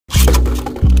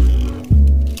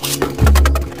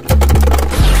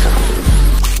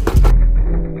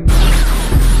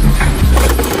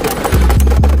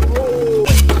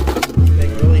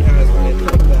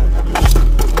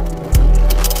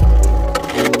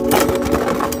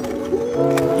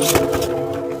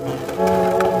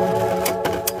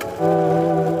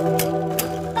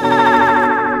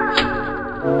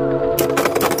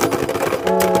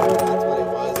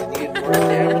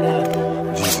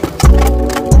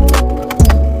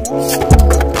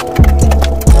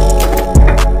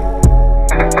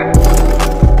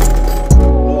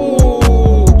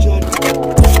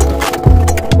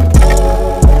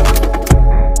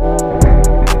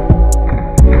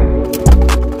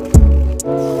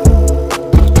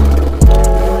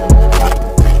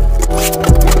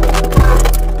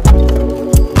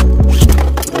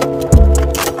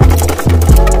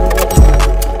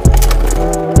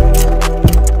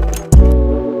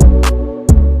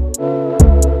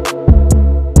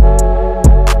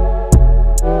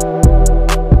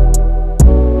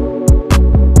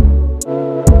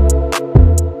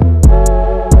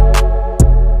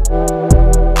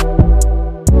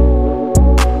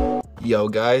Yo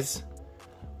guys,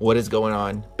 what is going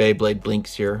on? Beyblade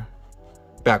Blinks here,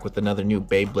 back with another new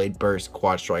Beyblade Burst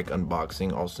Quadstrike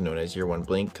unboxing, also known as Year 1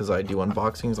 Blink, because I do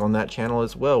unboxings on that channel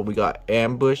as well. We got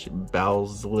Ambush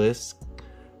Bazilisk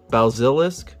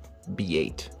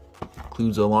B8.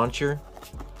 Includes a launcher.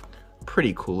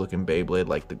 Pretty cool looking Beyblade,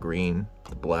 like the green,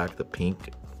 the black, the pink.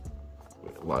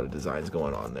 A lot of designs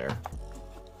going on there.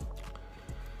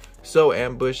 So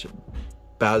Ambush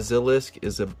Bazilisk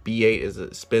is a B8,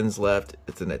 it spins left.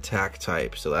 It's an attack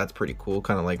type, so that's pretty cool,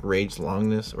 kind of like Rage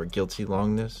Longness or Guilty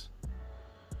Longness.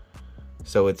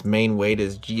 So its main weight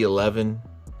is G11.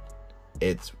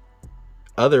 Its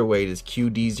other weight is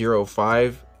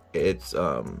QD05. Its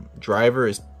driver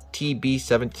is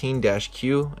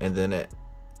TB17-Q, and then at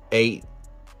A08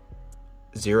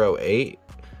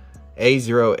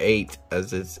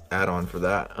 as its add-on for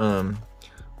that.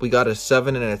 We got a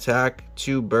 7 in attack,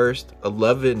 2 burst,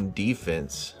 11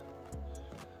 defense,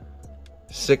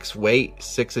 6 weight,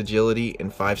 6 agility,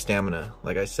 and 5 stamina.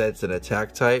 Like I said, it's an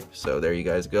attack type, so there you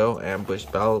guys go. Ambush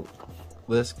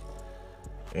Bazilisk.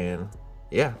 And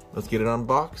yeah, let's get it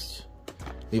unboxed.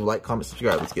 Leave a like, comment,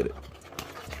 subscribe. Let's get it.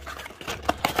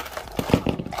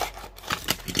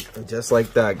 And just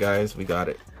like that, guys, we got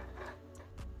it.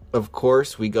 Of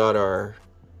course, we got our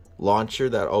launcher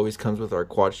that always comes with our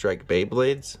Quadstrike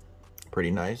Beyblades.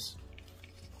 Pretty nice.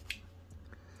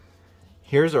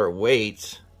 Here's our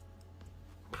weight.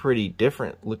 Pretty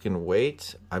different looking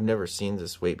weight. I've never seen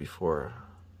this weight before.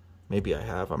 Maybe I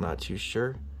have, I'm not too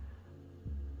sure.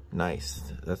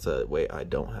 Nice. That's a weight I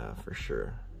don't have for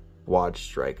sure.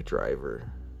 Quadstrike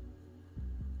driver.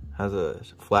 Has a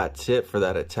flat tip for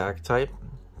that attack type.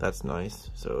 That's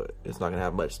nice. So it's not gonna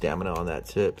have much stamina on that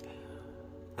tip.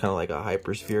 Kind of like a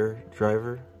hypersphere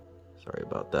driver. Sorry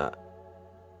about that.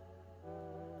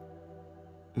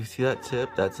 You see that tip?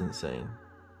 That's insane.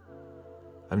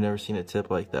 I've never seen a tip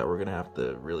like that. We're gonna have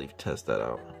to really test that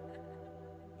out.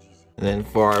 And then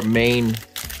for our main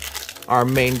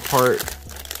part,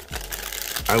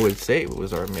 I would say it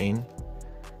was our main.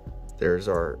 There's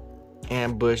our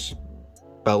Ambush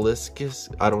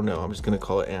Bazilisk. I don't know. I'm just gonna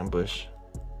call it Ambush.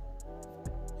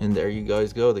 And there you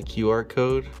guys go. The QR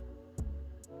code.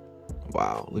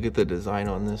 Wow, look at the design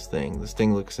on this thing. This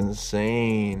thing looks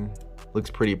insane. Looks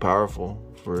pretty powerful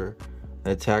for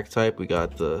an attack type. We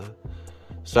got the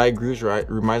side grooves, right?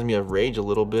 Reminds me of Rage a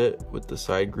little bit with the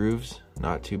side grooves.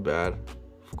 Not too bad.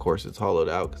 Of course, it's hollowed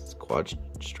out because it's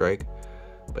Quadstrike.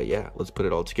 But yeah, let's put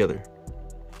it all together.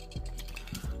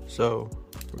 So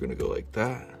we're gonna go like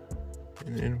that,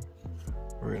 and then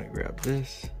we're gonna grab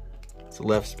this. It's a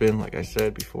left spin, like I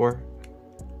said before.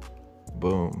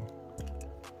 Boom.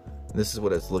 This is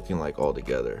what it's looking like all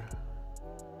together.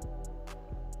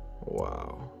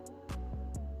 Wow.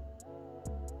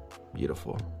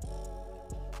 Beautiful.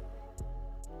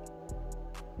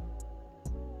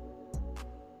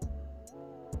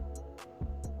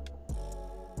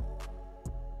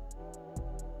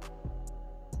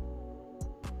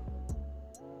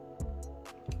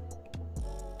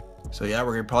 So yeah,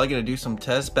 we're probably gonna do some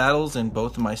test battles in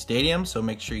both of my stadiums, so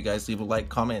make sure you guys leave a like,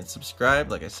 comment, and subscribe.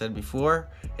 Like I said before,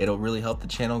 it'll really help the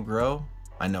channel grow.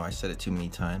 I know I said it too many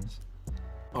times.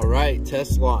 All right,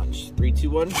 test launch. 3,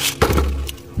 2, 1. Wow,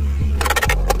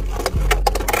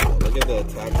 look at the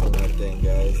attacks on that thing,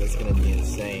 guys. That's gonna be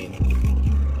insane.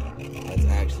 That's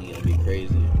actually gonna be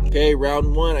crazy. Okay,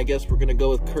 round 1. I guess we're gonna go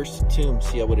with Cursed Tomb,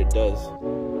 see how what it does.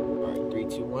 All right, 3,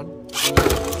 2, 1.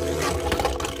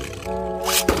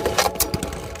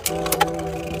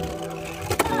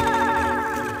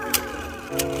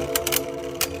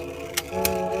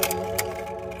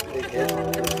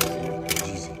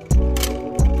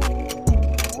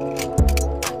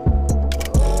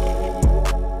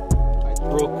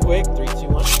 Real quick, 3, 2,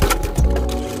 1.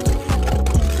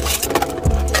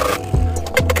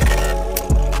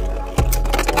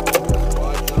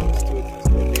 Quad jumps to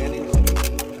advantage.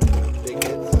 Big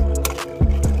hits.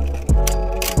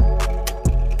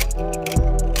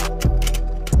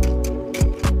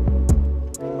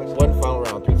 One final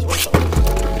round, 3, 2, 1.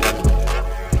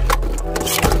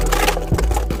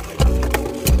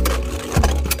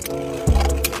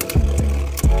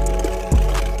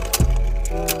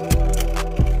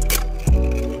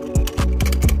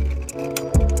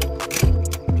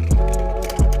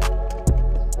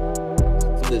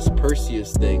 This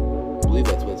Perseus thing, I believe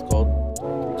that's what it's called.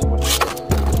 3, 2, 1.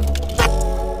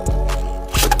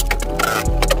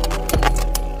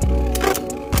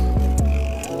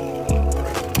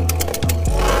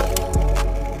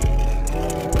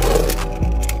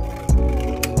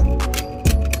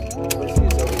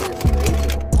 Perseus over here is crazy.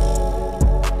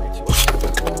 3, 2, 1.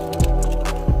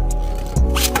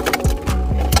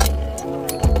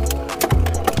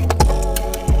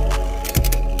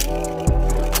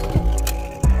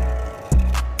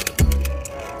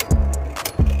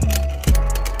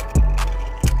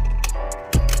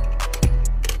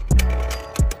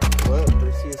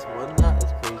 easiest one. That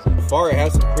is crazy. So far, it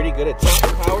has some pretty good attack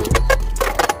power.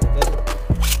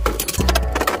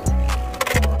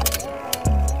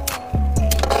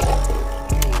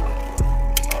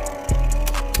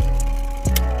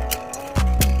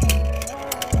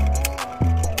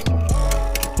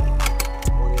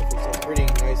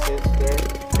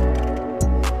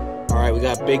 Alright, we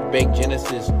got Big Bang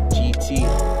Genesis GT. 3, 2,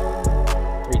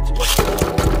 1.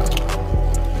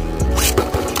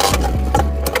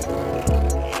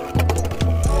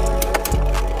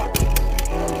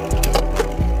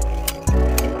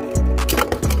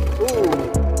 Ooh,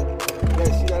 you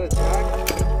guys see that attack?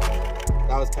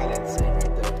 That was kind of insane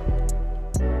right there.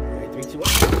 Alright, 3, 2, 1.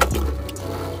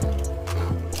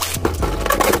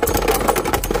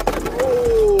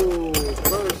 Oh,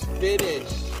 first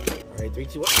finish. Alright, 3,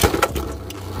 2, 1.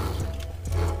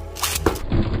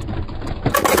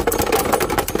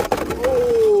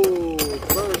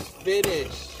 Finish.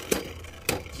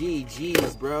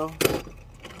 GG's, bro.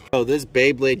 Oh, this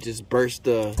Beyblade just burst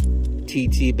the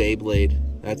TT Beyblade.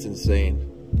 That's insane.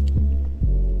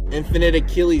 Infinite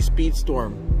Achilles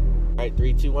Speedstorm. Alright,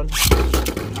 3, 2, 1.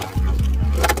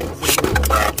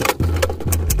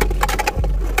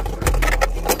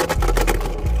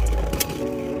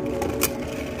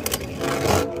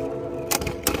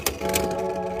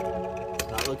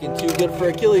 Not looking too good for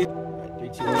Achilles. Alright, 3,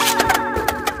 2, 1.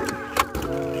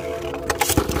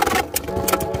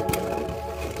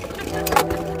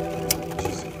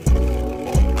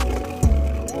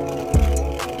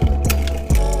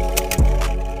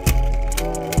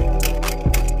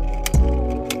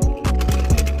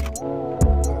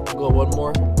 One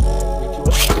more. 3, 2, 1.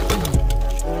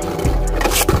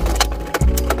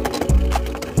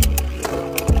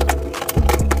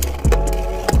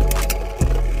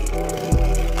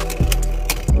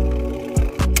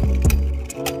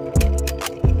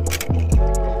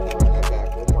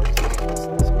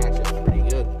 This match is pretty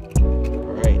good.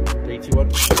 All right, 3, 2, 1.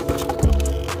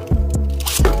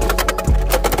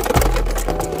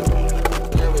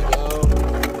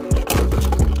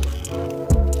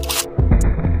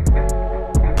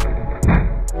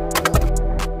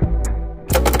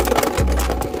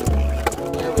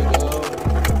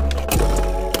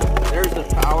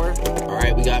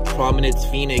 We got Prominence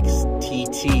Phoenix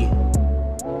TT.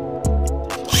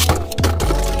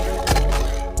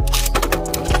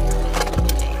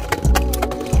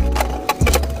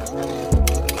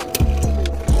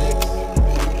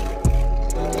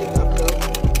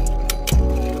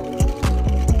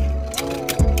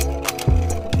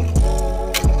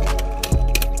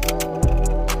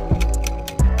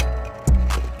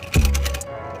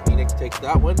 Phoenix takes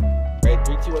that one. All right,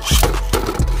 3, 2, 1.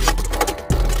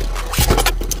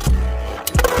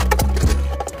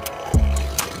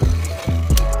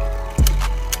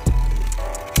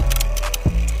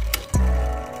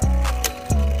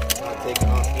 Taking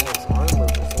off Phoenix's armor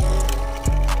for some reason.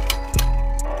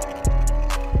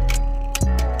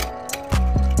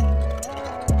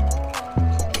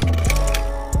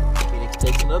 Phoenix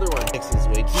takes another one. Phoenix is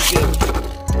way too good.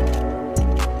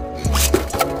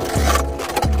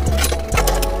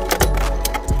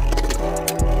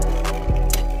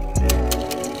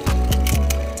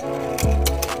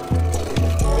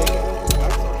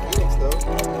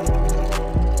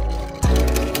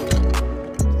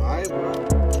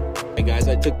 Guys,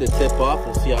 I took the tip off.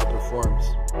 We'll see how it performs.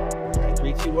 All right,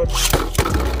 3, 2, 1. See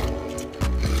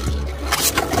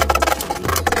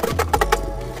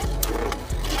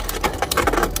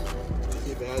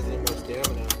if it has any more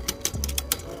stamina.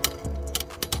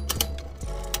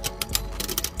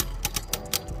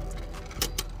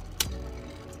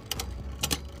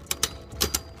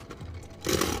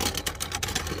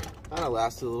 Kind of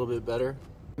lasted a little bit better.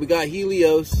 We got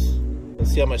Helios.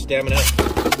 Let's see how much stamina this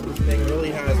thing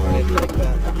really has when it's like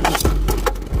that.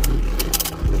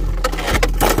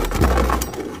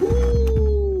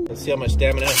 Woo! Let's see how much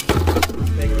stamina this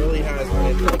thing really has when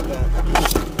it's like that.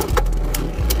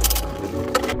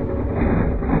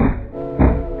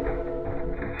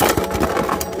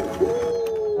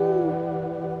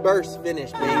 Woo! First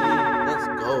finish, baby. Let's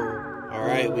go. All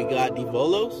right, we got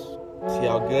Divolos. See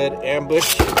how good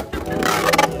ambush.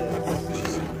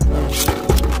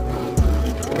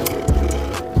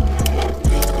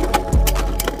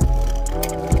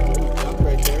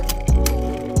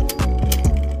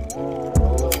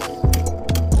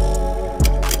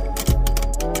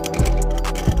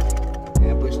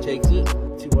 Takes it.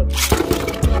 2, 1.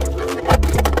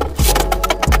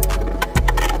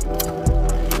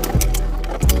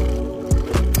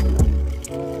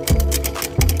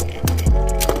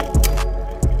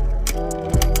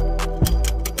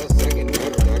 That second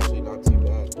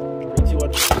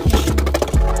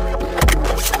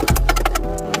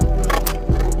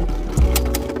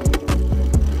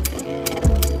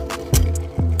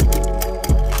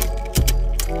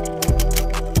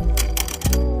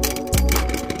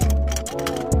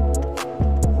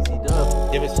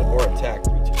Give it some more attack.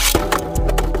 3, 2.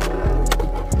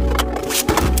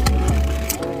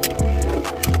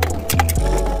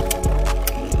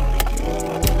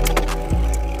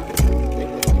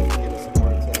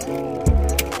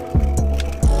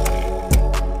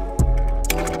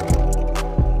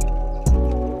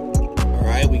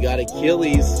 Alright, we got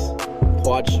Achilles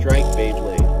Quadstrike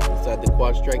Beyblade inside the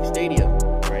Quadstrike Stadium.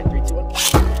 Alright, 3, 2, 1.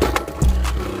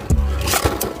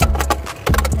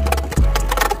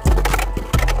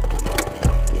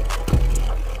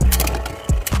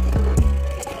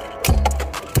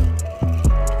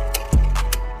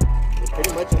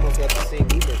 Almost got the same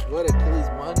movement. What? Achilles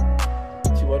 1,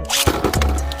 2, 1.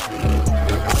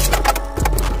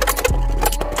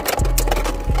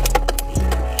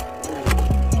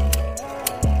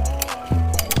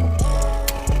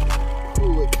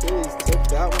 Ooh, Achilles took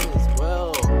that one as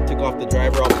well. Took off the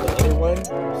driver off the other one. Let's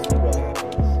see what happens.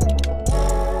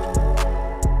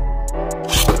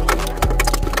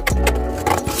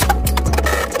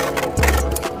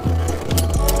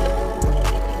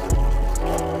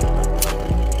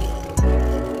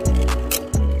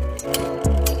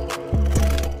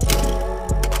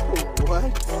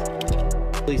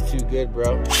 He's too good,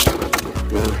 bro.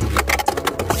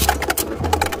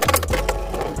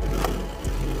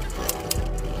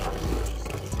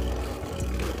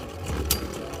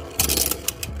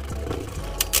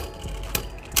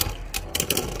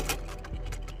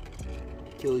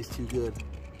 Achilles too good.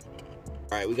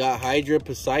 All right, we got Hydra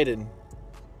Poseidon.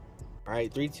 All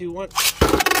right, 3, 2, 1.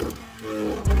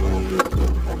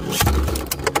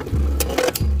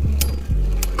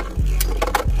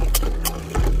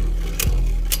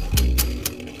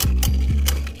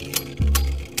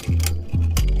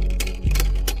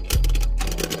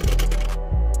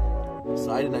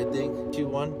 Poseidon, I think. 2,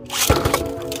 1.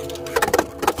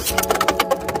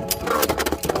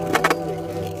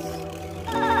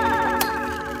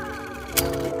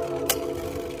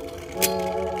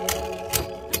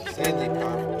 Sadly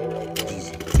powerful right there.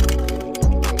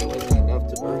 But it wasn't enough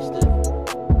to burst it.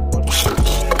 1.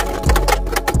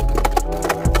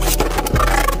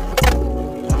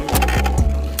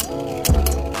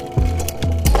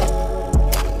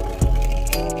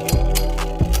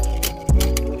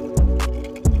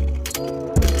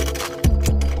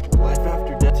 Life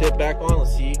after death. Tip back on.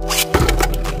 Let's see.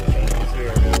 Changes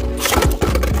here.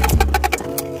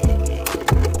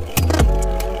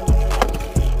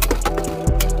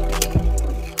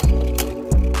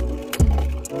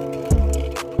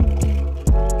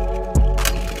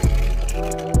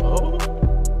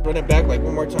 Run it back like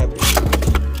one more time.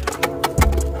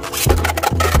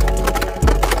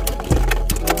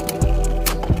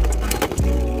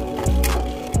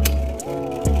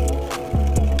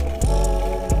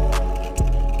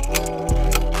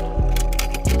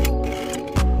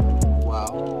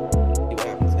 Wow. See what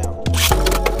happens now.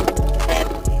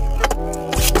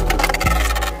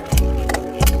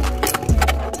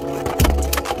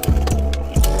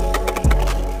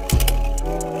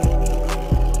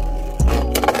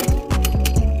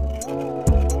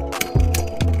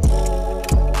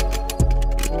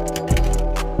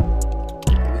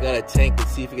 A tank.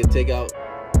 Let's see if we can take out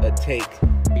a tank.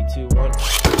 3, 2, 1. Look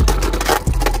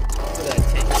at that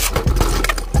tank.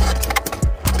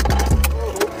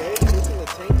 Oh, okay. This is a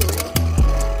tank already.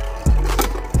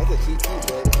 That's a GT,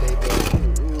 baby.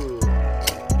 Ooh.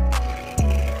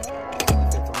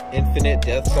 Infinite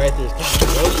Death Strike. There's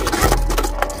explosion.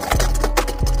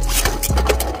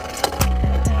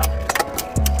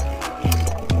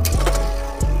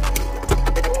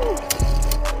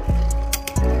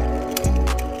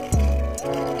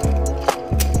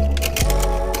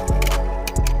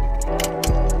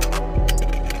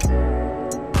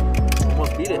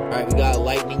 Alright, we got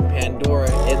Lightning Pandora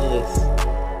Endless. 3,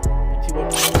 2,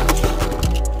 1.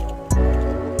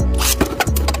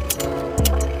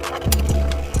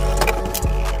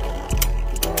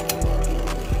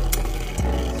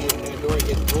 See if Pandora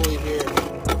gets bullied here.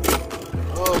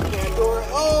 Oh, Pandora.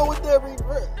 Oh, with the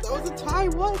reverse. That was a tie.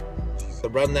 What? So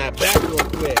run that back real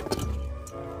quick.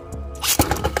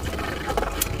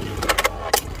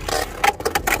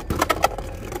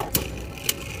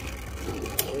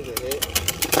 Where's the hit?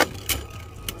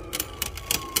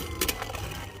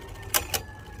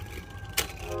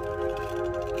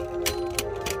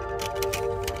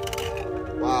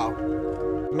 Wow.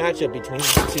 Matchup between the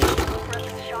two.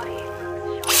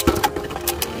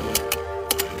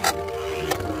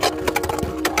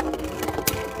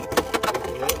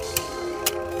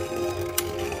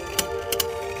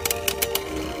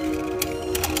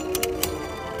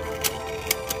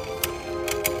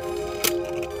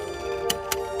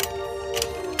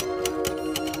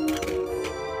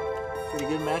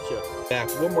 matchup. Back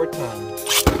one more time.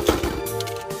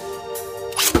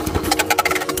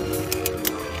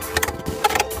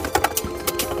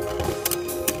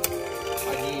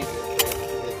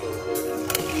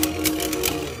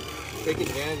 Take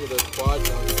advantage of those quad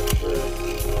zones for sure.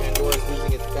 Pandora's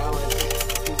losing its balance.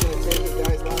 Who's gonna take it,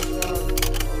 guys? Last round.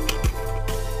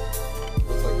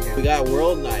 Looks like we got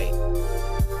World Night.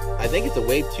 I think it's a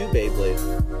Wave 2 Beyblade.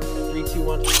 3, 2,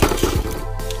 1.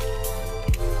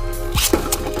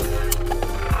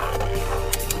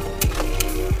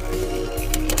 I'm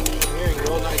hearing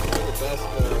World Night's one of the best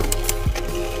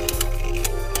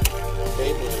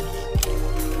Beyblades.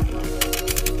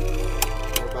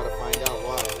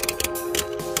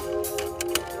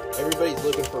 Everybody's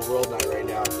looking for World Night right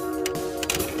now.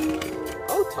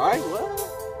 Oh, tie? What?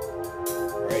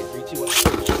 Alright, 3, 2, 1.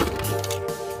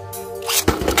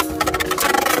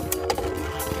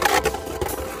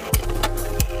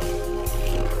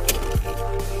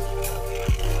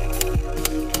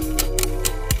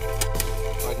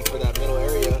 Fighting for that middle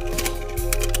area.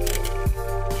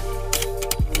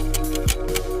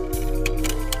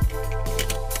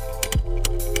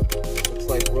 Looks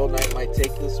like World Night might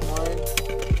take this one.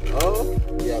 Oh,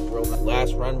 yeah, bro.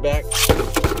 Last run back. I'm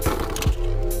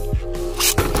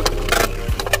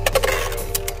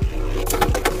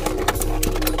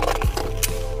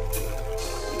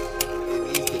it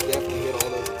needs to definitely hit all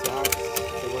those attacks.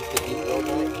 It wants to beat World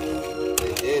Night.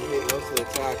 It did hit most of the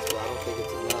attacks, but I don't think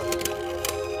it's enough.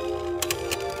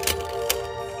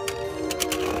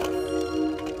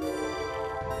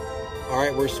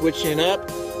 Alright, we're switching up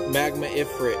Magma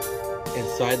Ifrit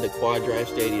inside the Quadstrike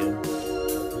Stadium.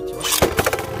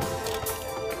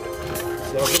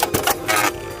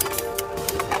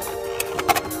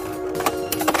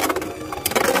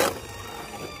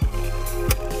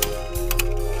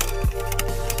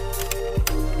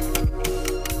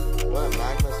 What,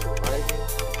 Magma surviving?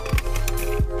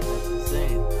 That's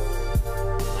insane.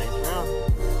 Nice round.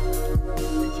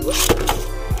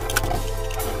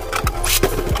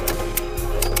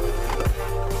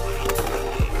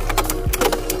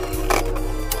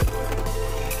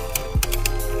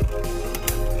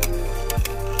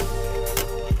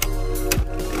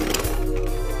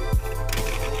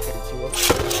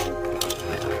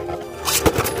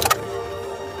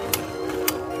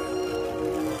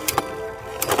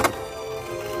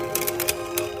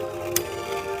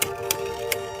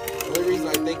 The only reason I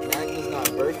think Magma's not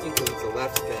bursting because it's a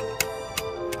left spin.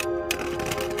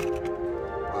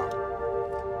 Wow.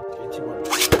 3, 2, 1.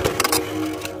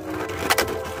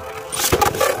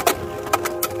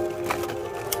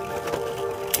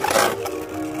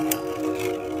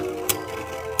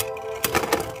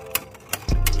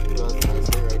 That's a nice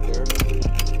hit right there.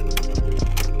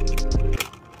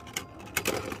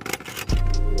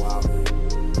 Wow.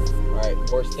 Alright,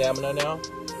 more stamina now.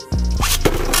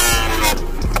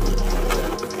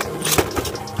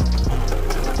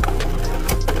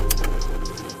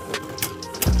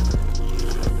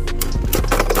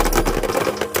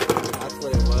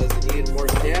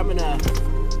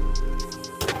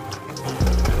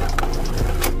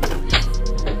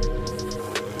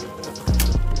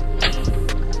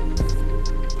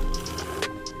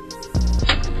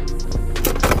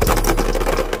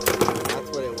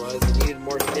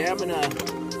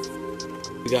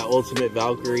 We got Ultimate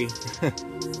Valkyrie. Alright,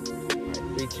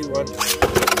 3, 2, 1. The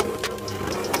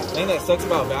thing that sucks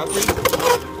about Valkyrie,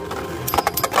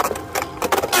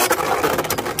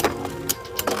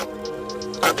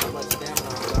 not much stamina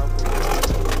on Valkyrie.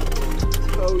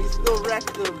 Oh, he still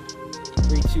wrecked him.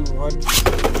 3, 2, 1.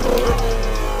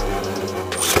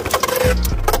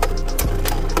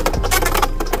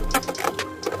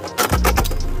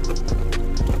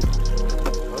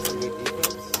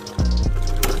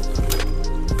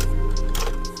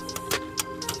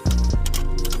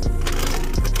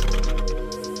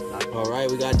 Alright,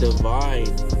 we got Divine.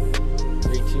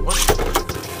 3, 2, 1.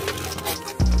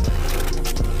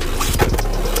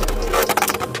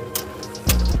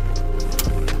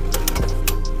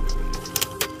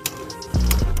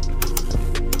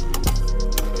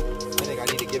 I think I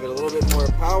need to give it a little bit more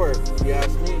power, if you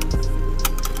ask me.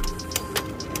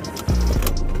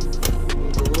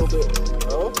 Needs a little bit.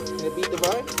 Oh, can it beat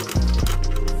Divine?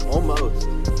 Almost.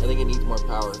 I think it needs more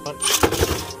power.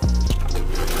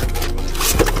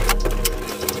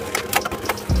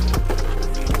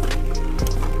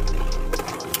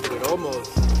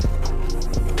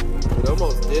 It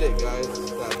almost did it, guys.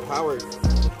 That power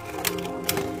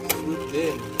swooped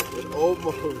in. It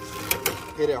almost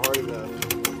hit it hard enough.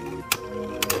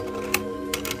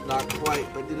 Not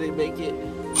quite, but did they make it?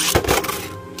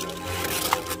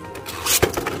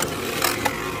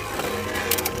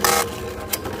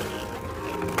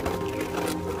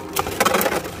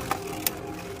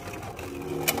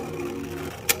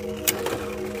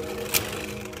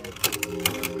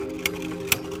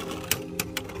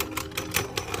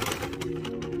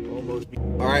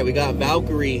 Alright, we got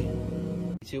Valkyrie.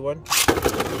 2, 1. Might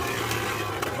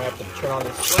have to turn on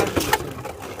this flash.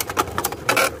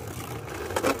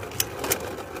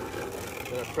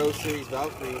 Got a Pro Series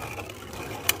Valkyrie.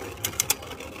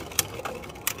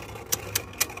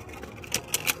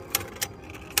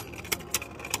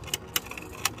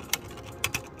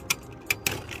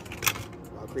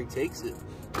 Valkyrie takes it.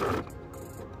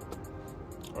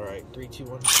 Alright, 3, 2,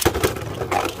 1.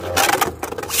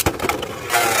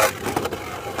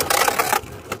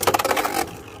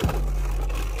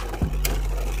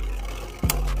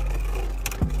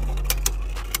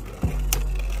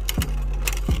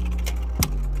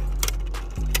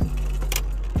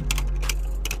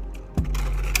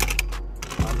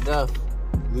 Enough.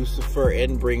 Lucifer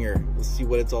Endbringer. Let's see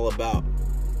what it's all about.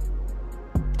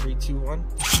 3, 2, 1.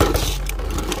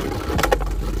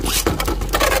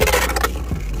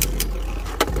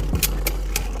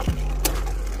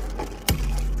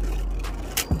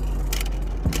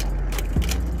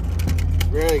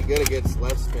 Really good against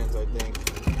left spins, I think.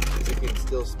 It can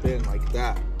still spin like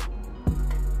that.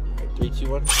 Right, 3, 2,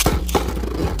 1.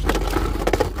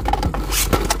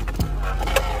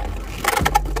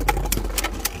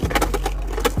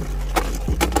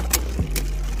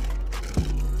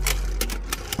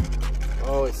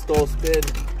 Oh, it stole spin.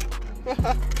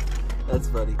 That's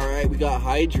funny. Alright, we got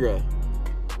Hydra.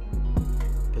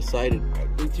 Poseidon. Right,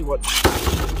 3, 2, 1.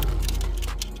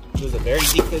 This is a very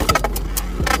defensive.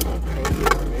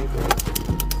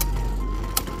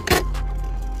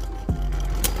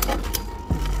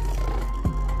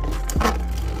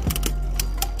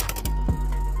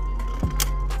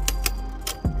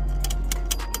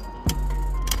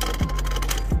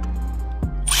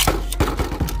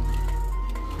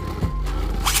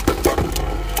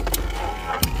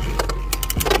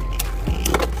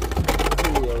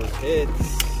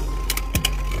 Hits.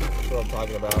 That's what I'm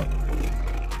talking about.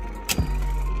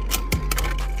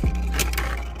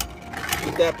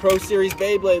 With that Pro Series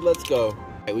Beyblade, let's go.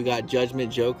 Alright, we got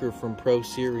Judgment Joker from Pro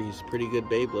Series. Pretty good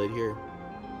Beyblade here.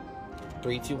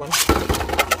 3, 2, 1.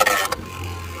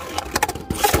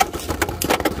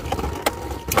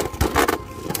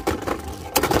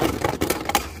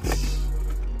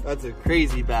 That's a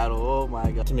crazy battle. Oh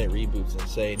my god. Ultimate Reboot's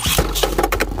insane.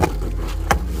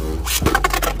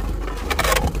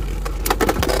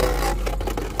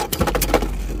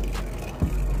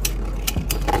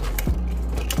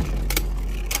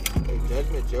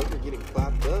 Judgment Joker getting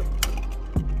clapped up.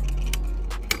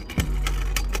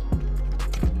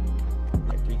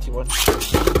 Right, 3, 2, 1.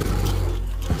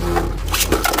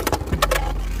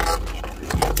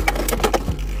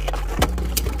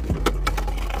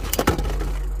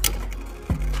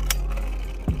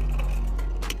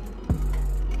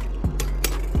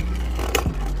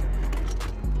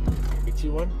 Three,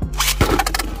 2, 1.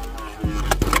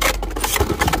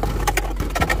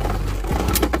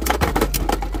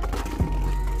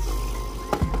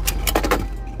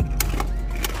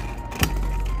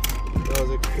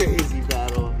 Crazy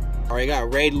battle. Alright, I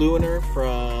got Raid Lunar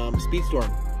from Speedstorm.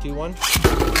 2, 1.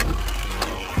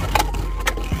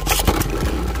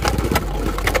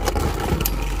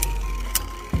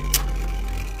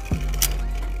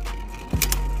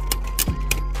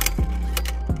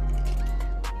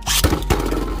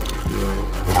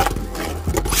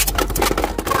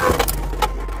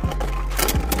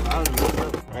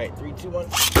 Alright, 3, 2, 1.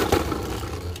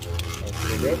 That's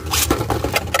pretty good.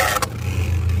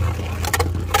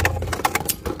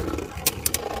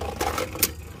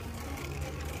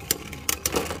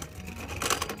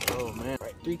 Oh man.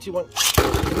 Alright, 3, 2, 1.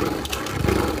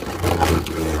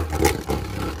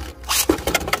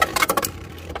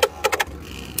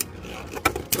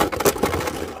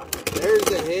 There's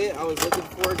the hit I was looking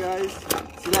for, guys.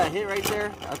 See that hit right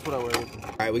there? That's what I was looking for.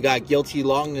 Alright, we got Guilty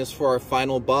Longness for our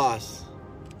final boss.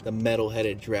 The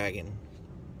metal-headed dragon.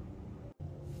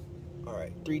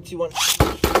 Alright, 3, 2, 1.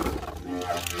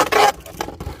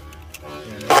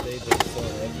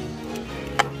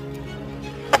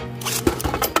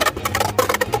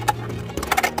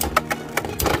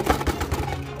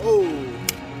 Oh,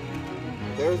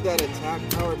 there's that attack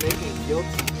power making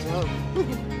Guilty jump.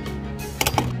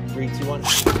 3, 2, 1.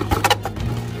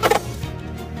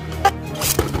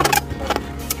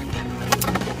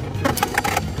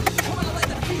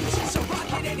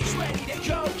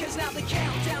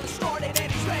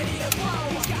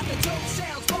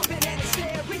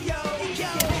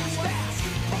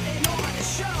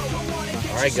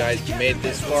 Alright guys, you made it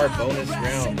this far, bonus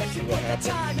round. Let's see what happens.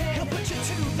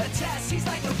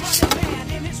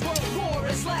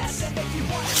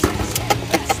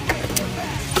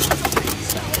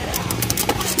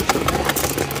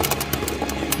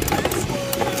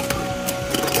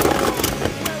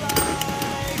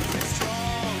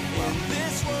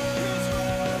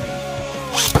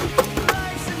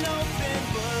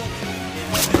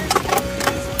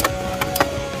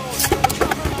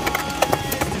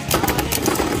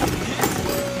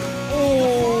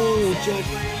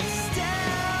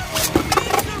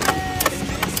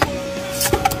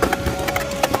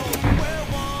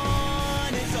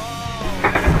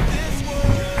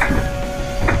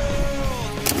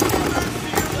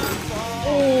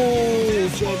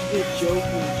 joking?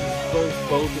 Just burst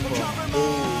both of them.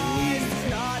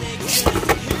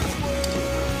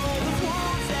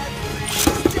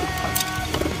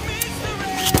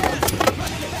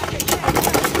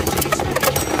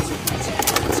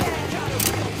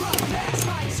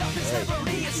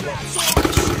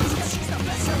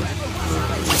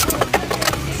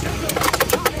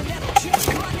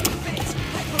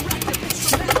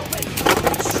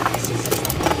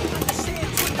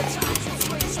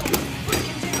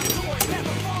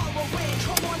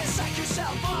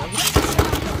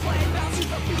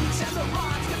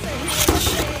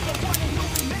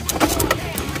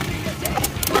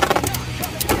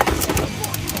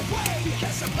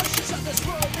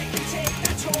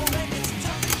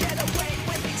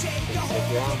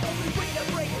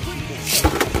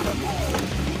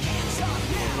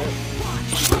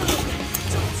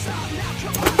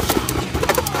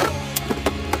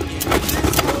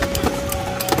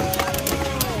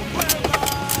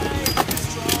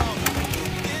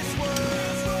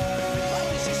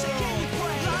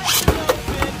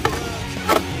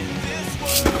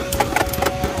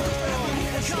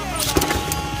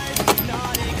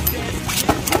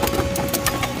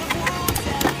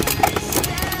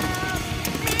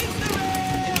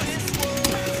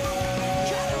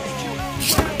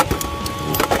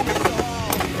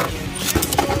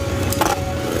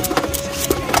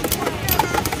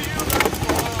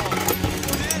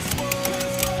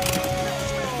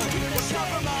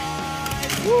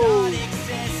 Holy.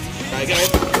 Alright guys.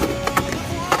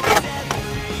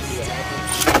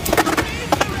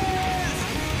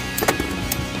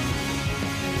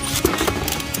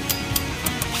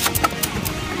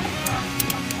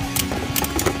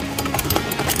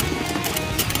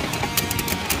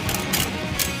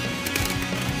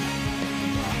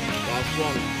 Last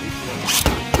one.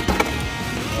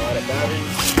 Alright,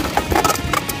 batteries.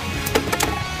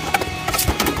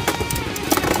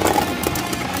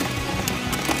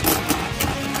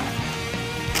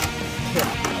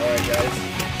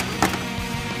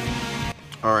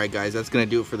 Alright guys, that's going to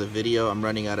do it for the video. I'm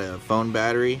running out of phone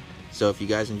battery. So if you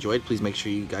guys enjoyed, please make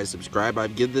sure you guys subscribe.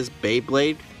 I'd give this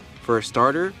Beyblade, for a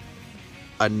starter,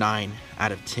 a 9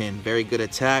 out of 10. Very good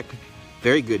attack,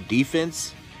 very good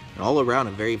defense, and all around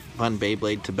a very fun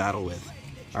Beyblade to battle with.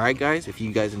 Alright guys, if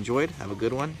you guys enjoyed, have a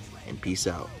good one, and peace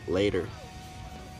out. Later.